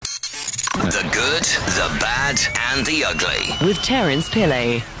The good, the bad, and the ugly. With Terence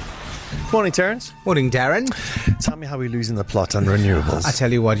Pillay. Morning, Terence. Morning, Darren. Tell me how we're losing the plot on renewables. I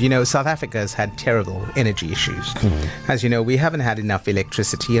tell you what, South Africa has had terrible energy issues. As you know, we haven't had enough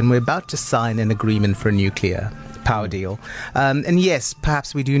electricity, and we're about to sign an agreement for a nuclear power deal. And yes,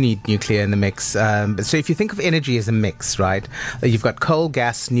 perhaps we do need nuclear in the mix. So if you think of energy as a mix, right, you've got coal,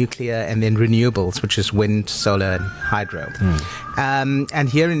 gas, nuclear, and then renewables, which is wind, solar, and hydro. And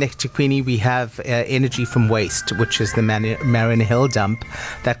here in eThekwini, we have energy from waste, which is the Marion Hill dump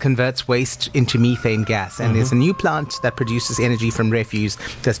that converts waste into methane gas. And there's a new plant that produces energy from refuse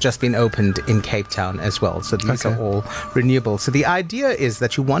that's just been opened in Cape Town as well. So these are all renewable. So the idea is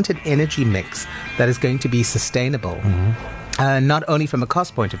that you want an energy mix that is going to be sustainable. Not only from a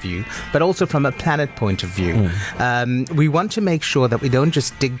cost point of view, but also from a planet point of view. We want to make sure that we don't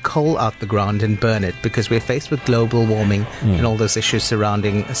just dig coal out the ground and burn it, because we're faced with global warming and all those issues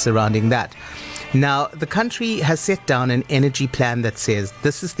surrounding that. Now, the country has set down an energy plan that says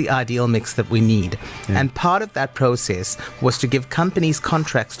this is the ideal mix that we need. And part of that process was to give companies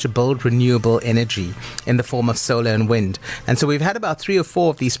contracts to build renewable energy in the form of solar and wind. And so we've had about 3 or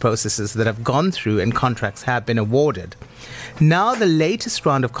 4 of these processes that have gone through and contracts have been awarded. Now the latest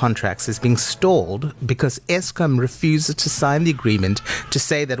round of contracts is being stalled because Eskom refuses to sign the agreement to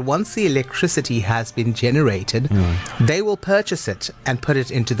say that once the electricity has been generated, they will purchase it and put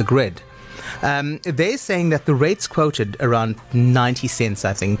it into the grid. They're saying that the rates quoted, around 90 cents,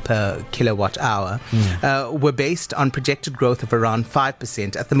 I think, per kilowatt hour, were based on projected growth of around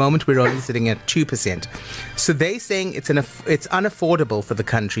 5%. At the moment, we're only sitting at 2%. So they're saying it's unaffordable for the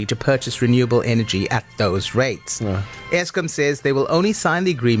country to purchase renewable energy at those rates. Eskom says they will only sign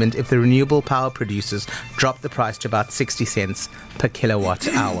the agreement if the renewable power producers drop the price to about 60 cents per kilowatt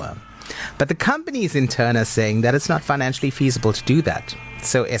hour. But the companies in turn are saying that it's not financially feasible to do that.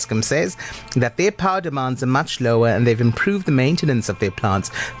 So Eskom says that their power demands are much lower, and they've improved the maintenance of their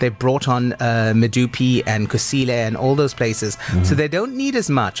plants. They've brought on Medupi and Kusile and all those places. So they don't need as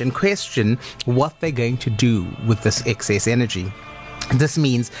much, and question what they're going to do with this excess energy. This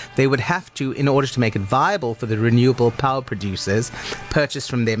means they would have to, in order to make it viable for the renewable power producers, purchase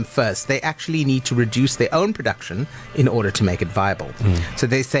from them first. They actually need to reduce their own production in order to make it viable. So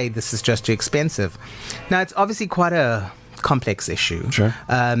they say this is just too expensive. Now, it's obviously quite a complex issue. Sure.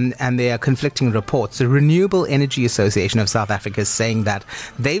 And there are conflicting reports. The Renewable Energy Association of South Africa is saying that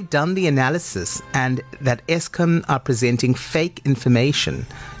they've done the analysis and that Eskom are presenting fake information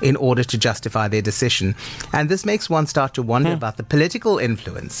in order to justify their decision. And this makes one start to wonder about the political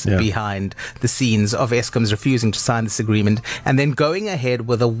influence behind the scenes of Eskom's refusing to sign this agreement and then going ahead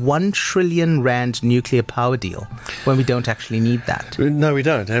with a 1 trillion rand nuclear power deal when we don't actually need that. No, we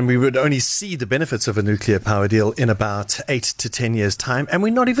don't. And we would only see the benefits of a nuclear power deal in about 8 to 10 years' time. And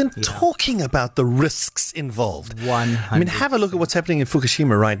we're not even talking about the risks involved. 100%. I mean, have a look at what's happening in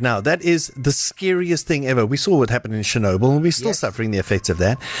Fukushima right now. That is the scariest thing ever. We saw what happened in Chernobyl, and we're still suffering the effects of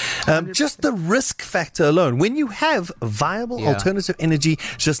that. Just the risk factor alone. When you have viable alternative energy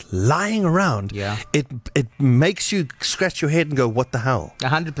just lying around, it makes you scratch your head and go, what the hell?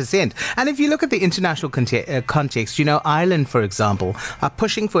 100%. And if you look at the international context, Ireland, for example, are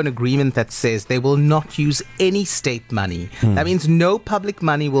pushing for an agreement that says they will not use any state money. That means no public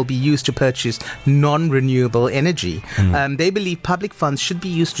money will be used to purchase non-renewable energy. They believe public funds should be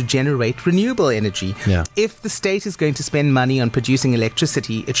used to generate renewable energy. If the state is going to spend money on producing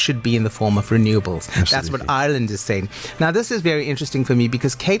electricity, it should be in the form of renewables. Absolutely. That's what Ireland is saying. Now, this is very interesting for me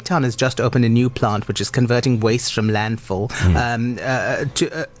because Cape Town has just opened a new plant which is converting waste from landfill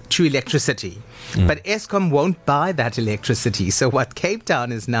to electricity. But Eskom won't buy that electricity. So what Cape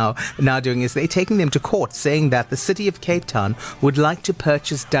Town is now doing is they're taking them to court, saying that the city of Cape Town would like to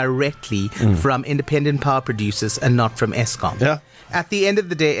purchase directly from independent power producers and not from Eskom. At the end of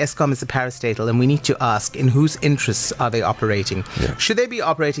the day, Eskom is a parastatal, and we need to ask, in whose interests are they operating? Should they be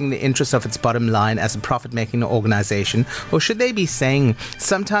operating in the interests of its bottom line as a profit-making organization, or should they be saying,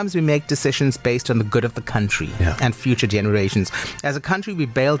 sometimes we make decisions based on the good of the country and future generations? As a country, we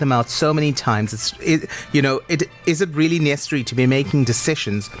bailed them out so many times. Is it really necessary to be making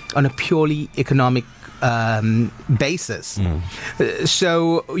decisions on a purely economic basis?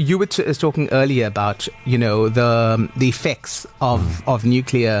 So you were talking earlier about the effects of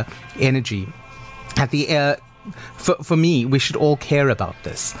nuclear energy. At the for me, we should all care about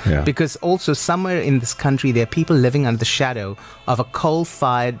this. Yeah. Because also somewhere in this country, there are people living under the shadow of a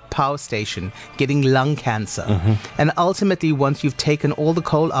coal-fired power station getting lung cancer. And ultimately, once you've taken all the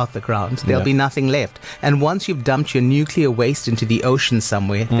coal out the ground, there'll be nothing left. And once you've dumped your nuclear waste into the ocean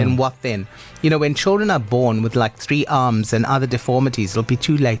somewhere, then what then? You know, when children are born with like 3 arms and other deformities, it'll be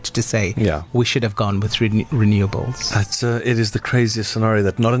too late to say we should have gone with renewables. It is the craziest scenario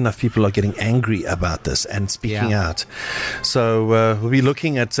that not enough people are getting angry about this and speaking out. So we'll be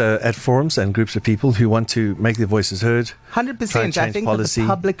looking at forums and groups of people who want to make their voices heard. 100%. I think that the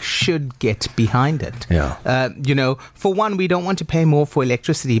public should get behind it. Yeah. You know, for one, we don't want to pay more for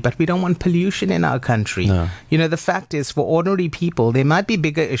electricity, but we don't want pollution in our country. No. You know, the fact is, for ordinary people, there might be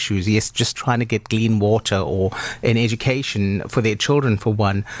bigger issues. Yes, just trying to get clean water or an education for their children, for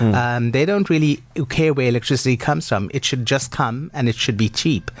one. They don't really care where electricity comes from. It should just come and it should be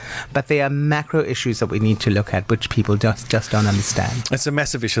cheap. But there are macro issues that we need to look at, which people just don't understand. It's a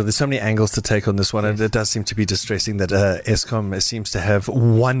massive issue. There's so many angles to take on this one, and it does seem to be distressing that Eskom seems to have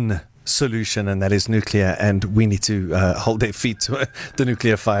one solution, and that is nuclear, and we need to hold their feet to the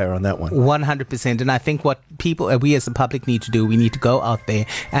nuclear fire on that one. 100%. And I think what we as the public need to do, we need to go out there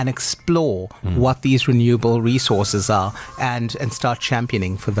and explore what these renewable resources are and start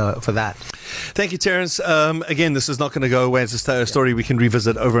championing for that. Thank you, Terence. Again, this is not going to go away. It's a story we can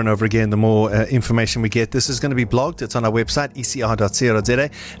revisit over and over again the more information we get. This is going to be blogged. It's on our website, ecr.co.za.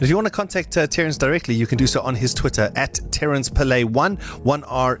 And if you want to contact Terence directly, you can do so on his Twitter at Terence Pillay 1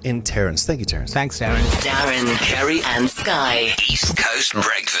 R in Terence. Thank you, Terence. Thanks, Darren. Darren, Kerry, and Sky. East Coast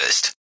Breakfast.